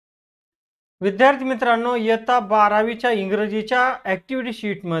विद्यार्थी मित्रांनो, इयत्ता 12वीच्या इंग्रजीच्या ॲक्टिव्हिटी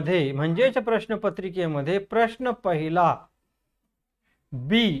शीटमध्ये म्हणजेच प्रश्नपत्रिकेमध्ये प्रश्न पहिला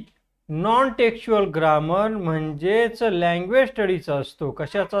बी नॉन टेक्स्चुअल ग्रामर म्हणजेच लँग्वेज स्टडीचा असतो.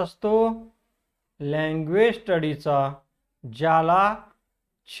 कशाचा असतो? लँग्वेज स्टडीचा, ज्याला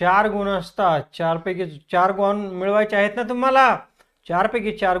 4 गुण असतात. 4 पैकी 4 गुण मिळवायचे आहेत ना तुम्हाला. 4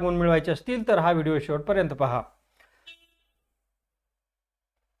 पैकी 4 गुण मिळवायचे असतील तर हा व्हिडिओ शेवटपर्यंत पहा.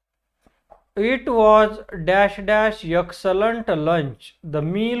 It was dash dash excellent lunch. The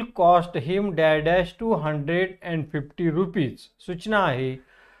meal cost him dash dash 250 rupees. सूचना आहे.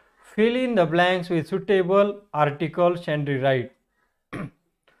 Fill in the blanks with suitable articles and rewrite.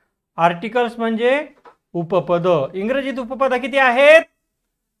 Articles म्हणजे उपपद. इंग्रजीत उपपद किती आहेत?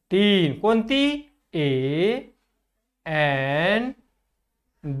 3. कोणती? A N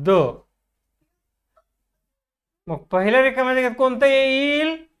the. मग पहिल्या रेखामध्ये कोणतं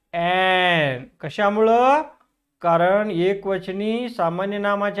येईल? एन. कशामुळं? कारण एकवचनी सामान्य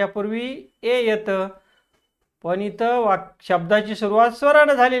नामाच्या पूर्वी ए येतं, पण इथं शब्दाची सुरुवात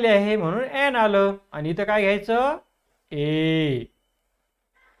स्वरानं झालेली आहे म्हणून एन आलं. आणि इथं काय घ्यायचं? ए.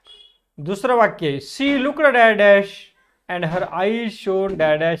 दुसरं वाक्य, C looked dash dash and her eyes shown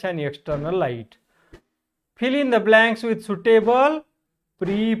dash dash and external light. Fill in the blanks with suitable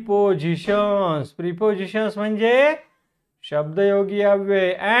प्रीपोजिशन्स. प्रीपोजिशन्स म्हणजे शब्दयोगी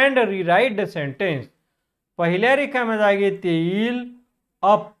अव्यय. And rewrite the sentence. पहिल्या रिकाम्या जागेत येईल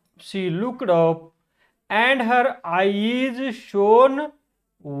up. C looked up and her eyes shown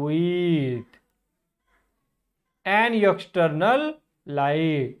with and external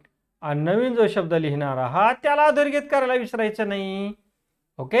light. आणि नवीन जो शब्द लिहिणार आहात त्याला अधोरेखित करायला विसरायचं नाही.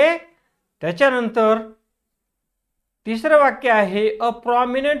 ओके. त्याच्यानंतर तिसरं वाक्य आहे, अ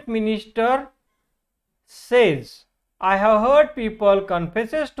prominent minister says I have heard people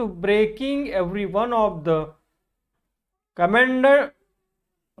confesses to breaking every one of the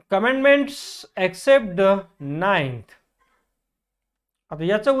commandments except the 9th. आता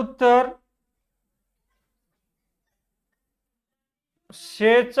याचं उत्तर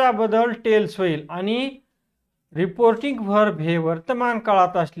शेचा बदल टेल्स होईल आणि रिपोर्टिंग व्हर्ब हे वर्तमान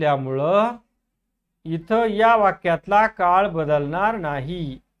काळात असल्यामुळं इथं या वाक्यातला काळ बदलणार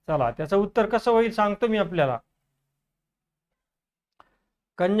नाही. चला, त्याचं उत्तर कसं होईल सांगतो मी आपल्याला.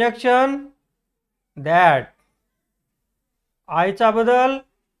 Conjunction that. आयचा बदल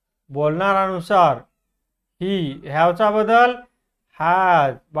बोलणारानुसार. ही. हॅवचा बदल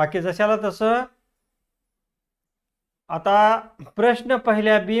हॅज. बाकी जशाला तसं. आता प्रश्न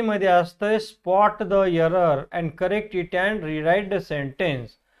पहिल्या बी मध्ये असतंय, spot the error and correct it and rewrite the sentence.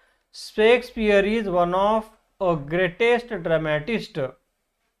 Shakespeare is one of a greatest ड्रामॅटिस्ट.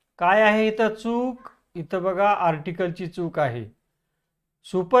 काय आहे इथं चूक? इथं बघा आर्टिकलची चूक आहे.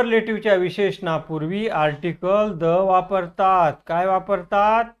 सुपरलेटिव्हच्या विशेषणापूर्वी आर्टिकल द वापरतात. काय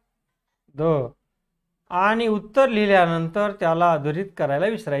वापरतात? द. आणि उत्तर लिहिल्यानंतर त्याला अधोरेखित करायला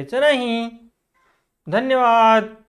विसरायचं नाही. धन्यवाद.